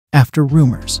After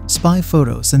rumors, spy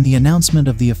photos, and the announcement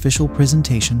of the official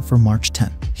presentation for March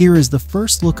 10th, here is the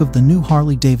first look of the new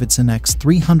Harley Davidson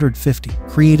X350,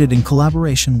 created in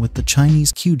collaboration with the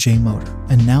Chinese QJ motor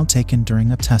and now taken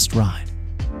during a test ride.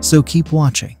 So keep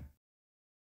watching.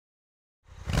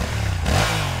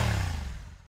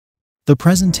 The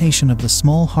presentation of the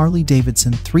small Harley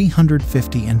Davidson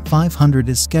 350 and 500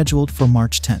 is scheduled for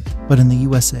March 10th, but in the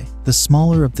USA, the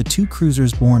smaller of the two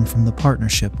cruisers born from the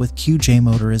partnership with QJ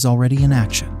Motor is already in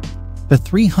action. The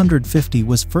 350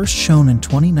 was first shown in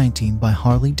 2019 by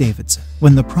Harley Davidson,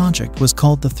 when the project was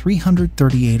called the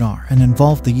 338R and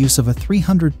involved the use of a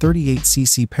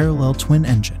 338cc parallel twin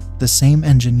engine, the same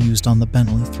engine used on the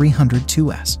Bentley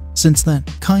 302S. Since then,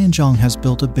 Kyunjong has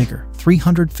built a bigger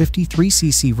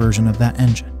 353cc version of that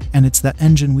engine, and it's that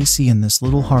engine we see in this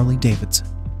little Harley Davidson.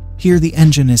 Here the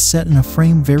engine is set in a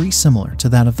frame very similar to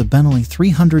that of the Bentley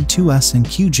 302S and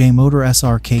QJ Motor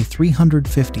SRK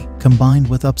 350, combined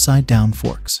with upside-down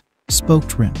forks,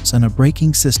 spoked rims, and a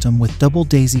braking system with double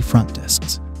daisy front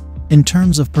discs. In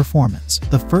terms of performance,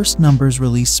 the first numbers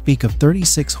released speak of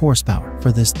 36 horsepower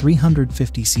for this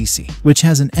 350cc, which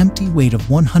has an empty weight of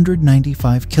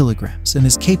 195 kilograms and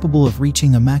is capable of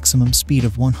reaching a maximum speed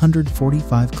of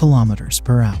 145 kilometers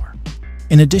per hour.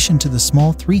 In addition to the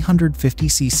small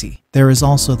 350cc, there is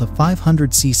also the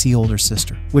 500cc older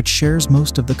sister, which shares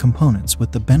most of the components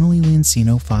with the Bentley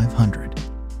Encino 500.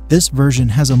 This version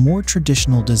has a more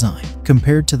traditional design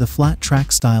compared to the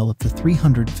flat-track style of the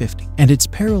 350, and its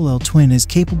parallel twin is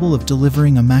capable of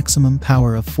delivering a maximum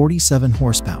power of 47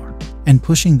 horsepower and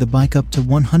pushing the bike up to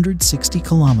 160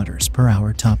 kilometers per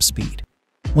hour top speed.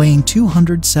 Weighing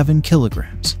 207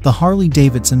 kilograms, the Harley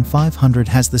Davidson 500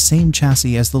 has the same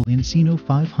chassis as the Encino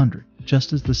 500,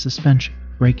 just as the suspension,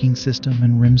 braking system,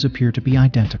 and rims appear to be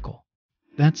identical.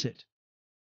 That's it.